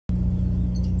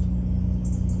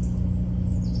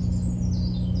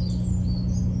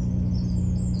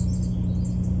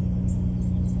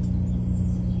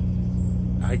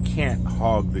can't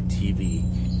hog the TV.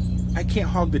 I can't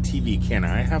hog the TV, can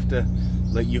I? I have to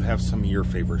let you have some of your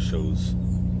favorite shows.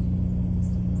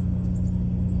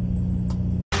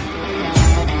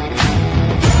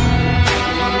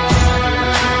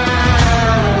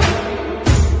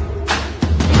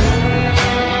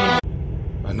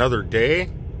 Another day,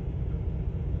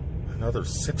 another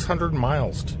 600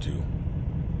 miles to do.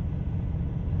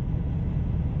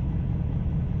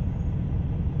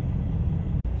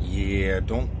 Yeah,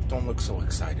 don't look so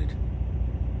excited.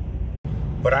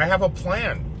 But I have a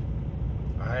plan.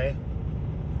 I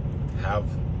have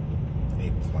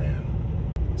a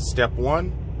plan. Step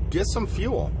one, get some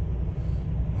fuel.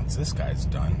 Once this guy's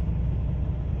done.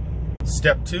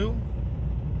 Step two,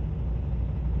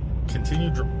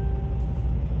 continue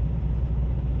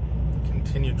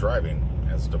driving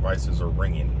as devices are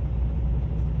ringing.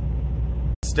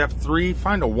 Step three,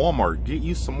 find a Walmart. Get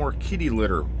you some more kitty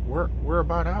litter. We're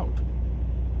about out.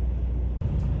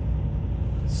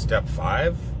 Step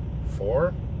 5,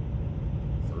 4,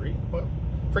 3, what?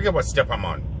 Forget what step I'm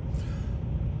on.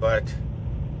 But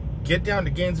get down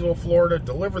to Gainesville, Florida,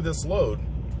 deliver this load,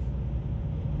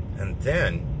 and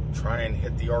then try and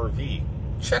hit the RV.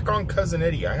 Check on Cousin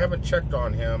Eddie. I haven't checked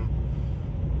on him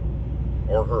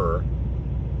or her.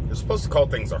 You're supposed to call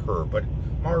things a her, but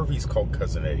my RV's called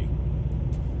Cousin Eddie.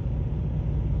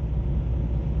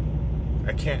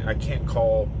 I can't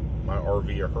call my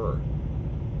RV a her.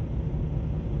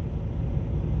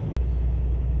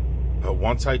 But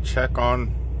once I check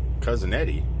on Cousin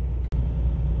Eddie,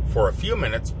 for a few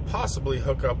minutes, possibly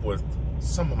hook up with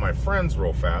some of my friends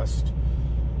real fast.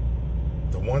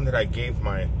 The one that I gave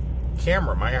my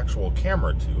camera, my actual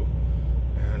camera to,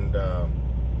 and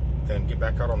then get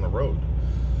back out on the road.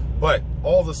 But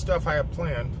all the stuff I have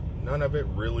planned, none of it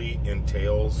really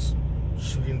entails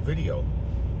shooting video.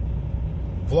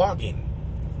 Vlogging.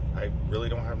 I really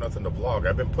don't have nothing to vlog.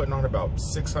 I've been putting on about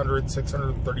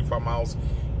 635 miles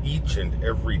each and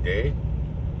every day.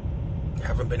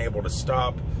 Haven't been able to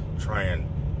stop, try and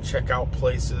check out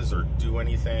places or do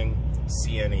anything,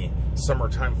 see any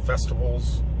summertime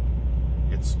festivals.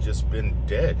 It's just been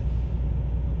dead.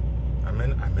 I'm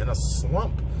in a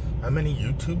slump. I'm in a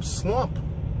YouTube slump.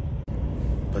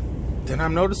 But then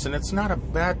I'm noticing it's not a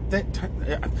bad thing.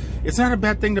 It's not a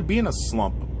bad thing to be in a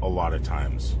slump a lot of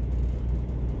times,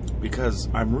 because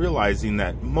I'm realizing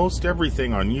that most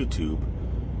everything on YouTube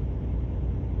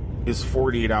is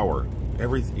 48 hour.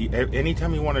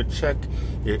 Anytime you want to check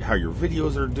how your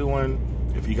videos are doing,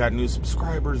 if you got new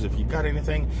subscribers, if you got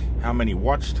anything, how many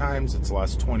watch times, it's the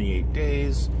last 28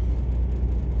 days.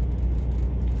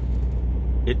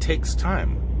 It takes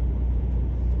time.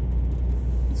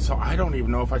 So I don't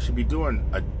even know if I should be doing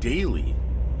a daily.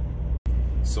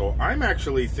 So I'm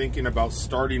actually thinking about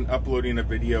starting uploading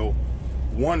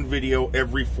one video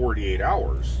every 48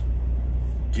 hours,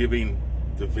 giving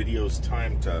the videos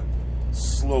time to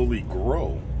slowly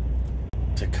grow,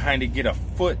 to kind of get a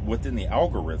foot within the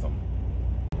algorithm,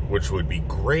 which would be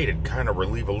great. It'd kind of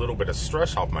relieve a little bit of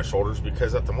stress off my shoulders,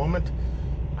 because at the moment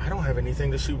I don't have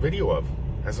anything to shoot video of.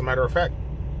 As a matter of fact,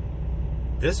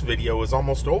 this video is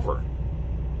almost over.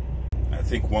 I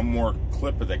think one more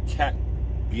clip of the cat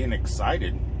being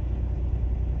excited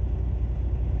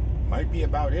might be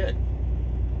about it.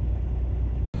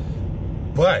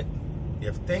 But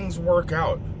if things work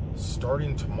out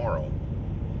starting tomorrow,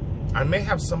 I may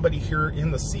have somebody here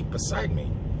in the seat beside me,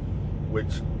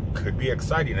 which could be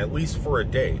exciting, at least for a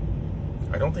day.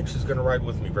 I don't think she's going to ride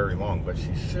with me very long, but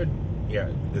she should. Yeah,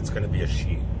 it's going to be a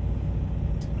she.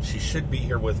 She should be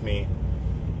here with me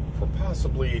for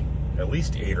possibly at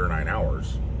least 8 or 9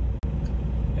 hours.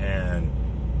 And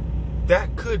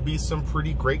that could be some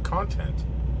pretty great content.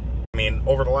 I mean,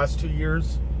 over the last 2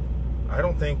 years, I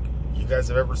don't think you guys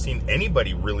have ever seen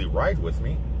anybody really ride with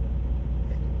me,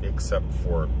 except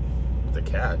for the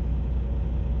cat.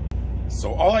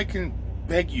 So all I can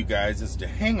beg you guys is to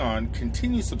hang on,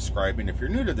 continue subscribing. If you're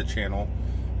new to the channel,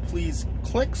 please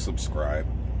click subscribe.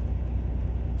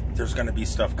 There's going to be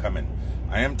stuff coming.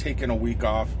 I am taking a week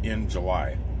off in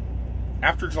July.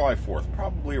 After July 4th,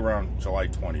 probably around July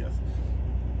 20th.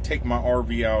 Take my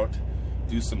RV out,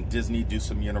 do some Disney, do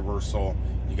some Universal.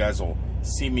 You guys will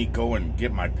see me go and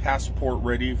get my passport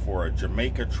ready for a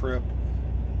Jamaica trip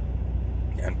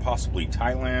and possibly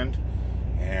Thailand.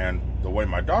 And the way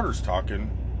my daughter's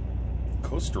talking,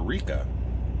 Costa Rica.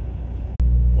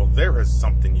 Well, there is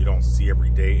something you don't see every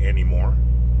day anymore.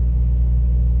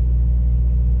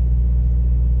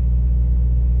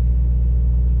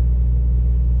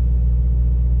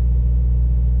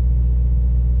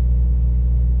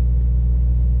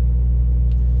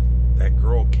 That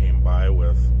girl came by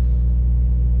with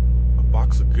a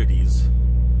box of goodies,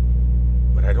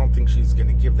 but I don't think she's going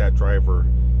to give that driver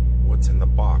what's in the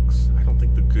box. I don't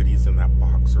think the goodies in that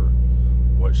box are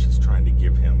what she's trying to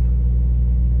give him.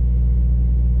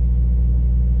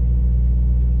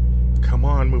 Come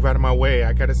on, move out of my way.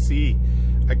 I gotta see.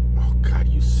 Oh God,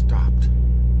 you stopped.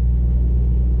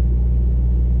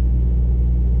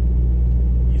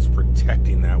 He's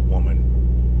protecting that woman.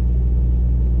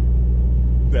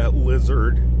 That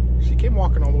lizard. She came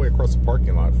walking all the way across the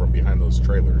parking lot from behind those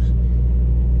trailers.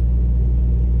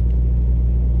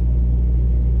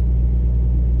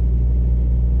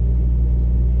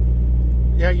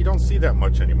 Yeah, you don't see that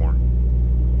much anymore.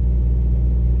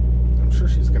 I'm sure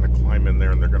she's going to climb in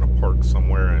there and they're going to park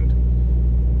somewhere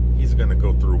and he's going to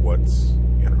go through what's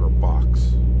in her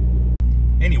box.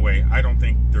 Anyway, I don't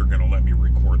think they're going to let me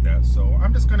record that, so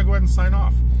I'm just going to go ahead and sign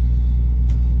off.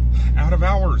 Out of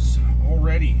hours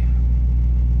already.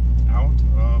 Out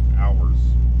of hours.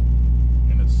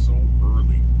 And it's so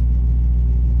early.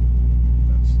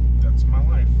 That's my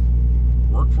life.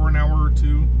 Work for an hour or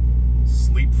two,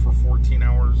 sleep for 14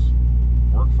 hours,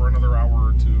 work for another hour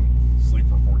or two, sleep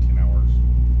for 14 hours.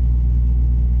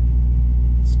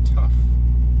 It's tough.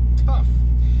 Tough.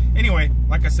 Anyway,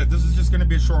 like I said, this is just going to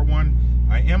be a short one.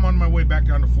 I am on my way back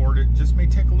down to Florida. It just may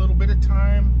take a little bit of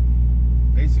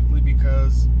time, basically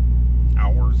because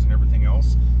hours and everything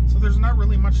else. So there's not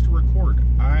really much to record.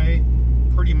 I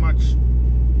pretty much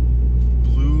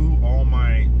blew all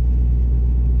my,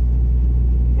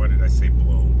 what did I say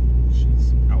blow?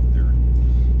 She's out there.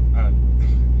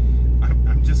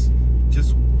 I'm just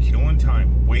killing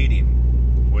time,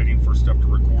 waiting for stuff to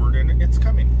record, and it's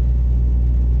coming.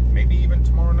 Maybe even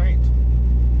tomorrow night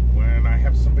when I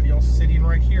have somebody else sitting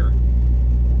right here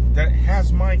that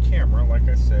has my camera, like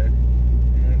I said,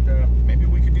 and maybe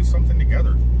we could do something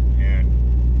together and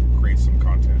create some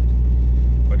content.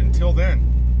 But until then,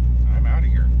 I'm out of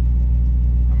here.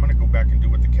 I'm gonna go back and do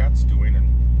what the cat's doing, and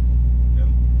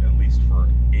at least for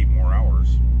 8 more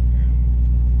hours.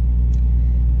 And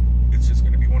it's just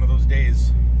gonna be one of those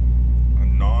days, a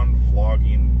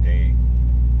non-vlogging day.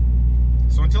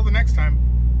 So until the next time,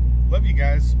 love you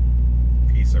guys.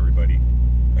 Peace, everybody.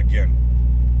 Again,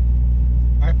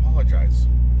 I apologize,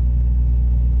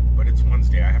 but it's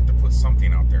Wednesday. I have to put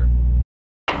something out there.